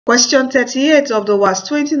Question 38 of the WAEC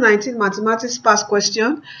 2019 Mathematics Past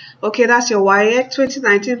Question. Okay, that's your WAEC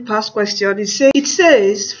 2019 Past Question. It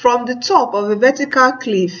says from the top of a vertical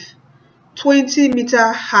cliff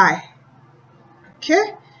 20-meter high. Okay,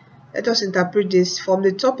 let us interpret this from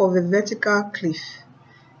the top of a vertical cliff.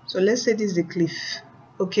 So let's say this is the cliff.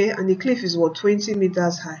 Okay, and the cliff is what, 20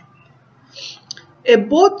 meters high. A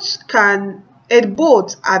boat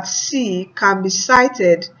at sea can be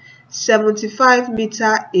sighted 75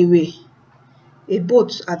 meters away. A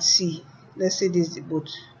boat at sea. Let's say this is the boat.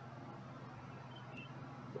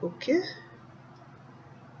 Okay.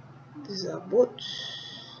 This is a boat.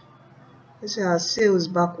 Let's say our sail is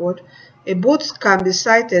backward. A boat can be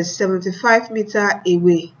sighted 75 meters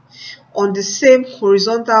away on the same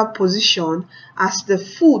horizontal position as the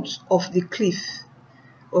foot of the cliff.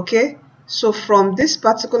 Okay. So from this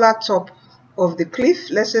particular top of the cliff,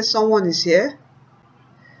 let's say someone is here.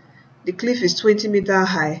 The cliff is 20 meters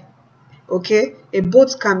high. Okay, a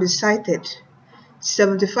boat can be sighted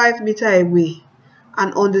 75 meters away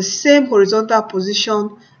and on the same horizontal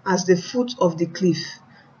position as the foot of the cliff.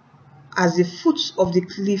 As the foot of the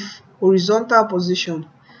cliff, horizontal position.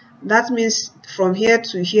 That means from here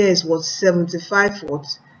to here is what, 75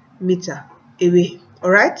 meters away.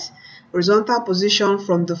 Alright, horizontal position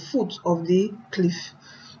from the foot of the cliff.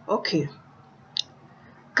 Okay.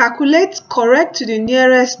 Calculate correct to the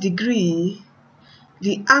nearest degree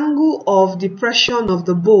the angle of depression of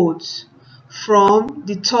the boat from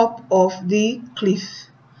the top of the cliff.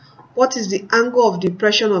 What is the angle of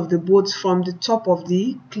depression of the boat from the top of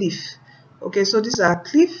the cliff? Okay, so this is our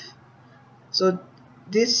cliff. So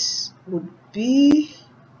this would be,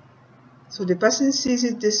 so the person sees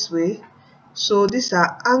it this way. So this is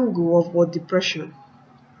our angle of what, depression.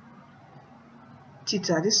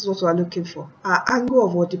 Theta, this is what we are looking for. Our angle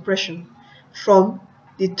of what, depression from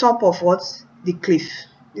the top of what, the cliff.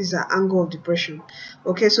 This is our angle of depression.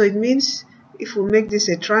 Okay, so it means if we make this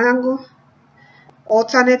a triangle,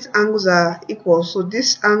 alternate angles are equal. So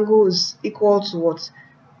this angle is equal to what,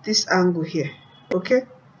 this angle here. Okay,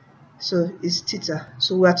 so it's theta.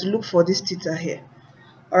 So we have to look for this theta here.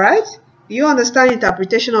 All right, do you understand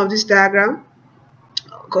interpretation of this diagram?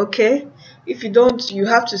 Okay, if you don't, you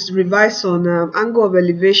have to revise on angle of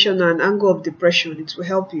elevation and angle of depression. It will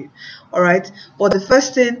help you. All right, but the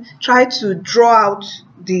first thing, try to draw out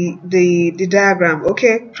the diagram.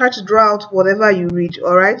 Okay, try to draw out whatever you read,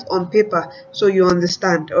 all right, on paper, so you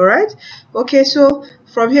understand. All right, okay, so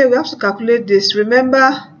from here we have to calculate this.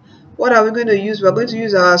 Remember, what are we going to use? We're going to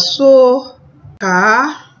use our SOHCAHTOA.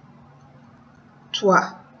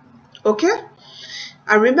 Okay,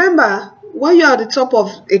 and remember, when you're at the top of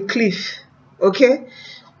a cliff, okay,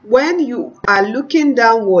 when you are looking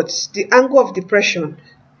downwards, the angle of depression,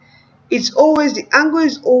 it's always, the angle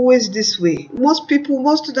is always this way. Most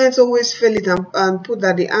students always fail it and put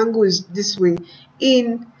that the angle is this way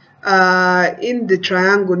in the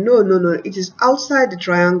triangle. No, it is outside the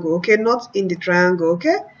triangle. Okay, not in the triangle.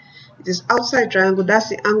 Okay, it is outside triangle. That's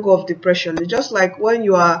the angle of depression. It's just like when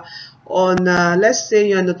you are on let's say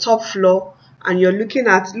you're on the top floor and you're looking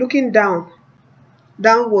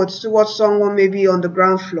downwards towards someone maybe on the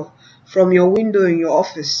ground floor from your window in your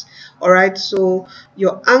office. All right, so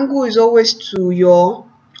your angle is always to your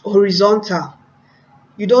horizontal.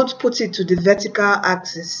 You don't put it to the vertical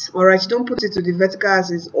axis. All right, you don't put it to the vertical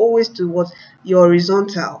axis. It's always to what, your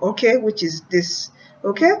horizontal. Okay, which is this.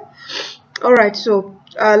 Okay, all right, so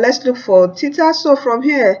let's look for theta. So from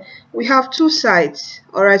here we have two sides.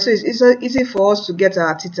 All right, so it's easy for us to get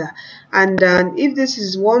our theta. And if this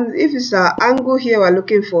is if it's our angle here we're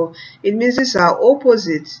looking for, it means this is our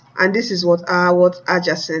opposite, and this is what our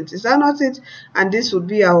adjacent. Is that not it? And this would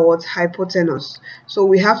be our hypotenuse. So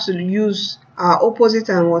we have to use our opposite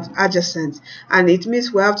and adjacent, and it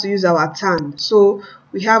means we have to use our tan. So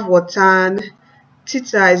we have tan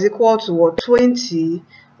theta is equal to 20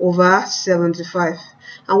 over 75.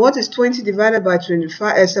 And what is 20 divided by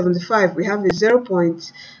 75? We have a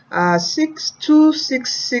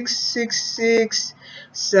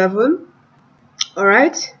 0.62666667. All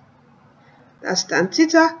right, that's tan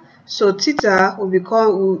theta. So theta will be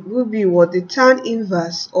the tan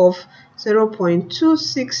inverse of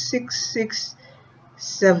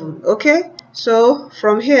 0.26667. Okay, so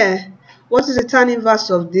from here, what is the tan inverse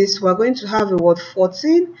of this? We're going to have a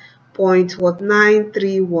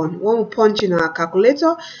 14.931. When we punch in our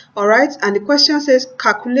calculator, all right, and the question says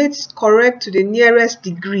calculate correct to the nearest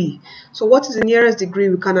degree. So what is the nearest degree?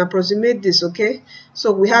 We can approximate this. Okay,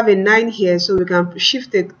 so we have a 9 here, so we can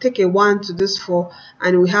take a 1 to this 4,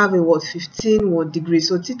 and we have a 15 degree.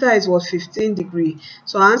 So theta is 15 degree.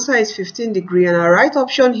 So our answer is 15 degree, and our right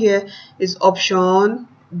option here is option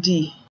D.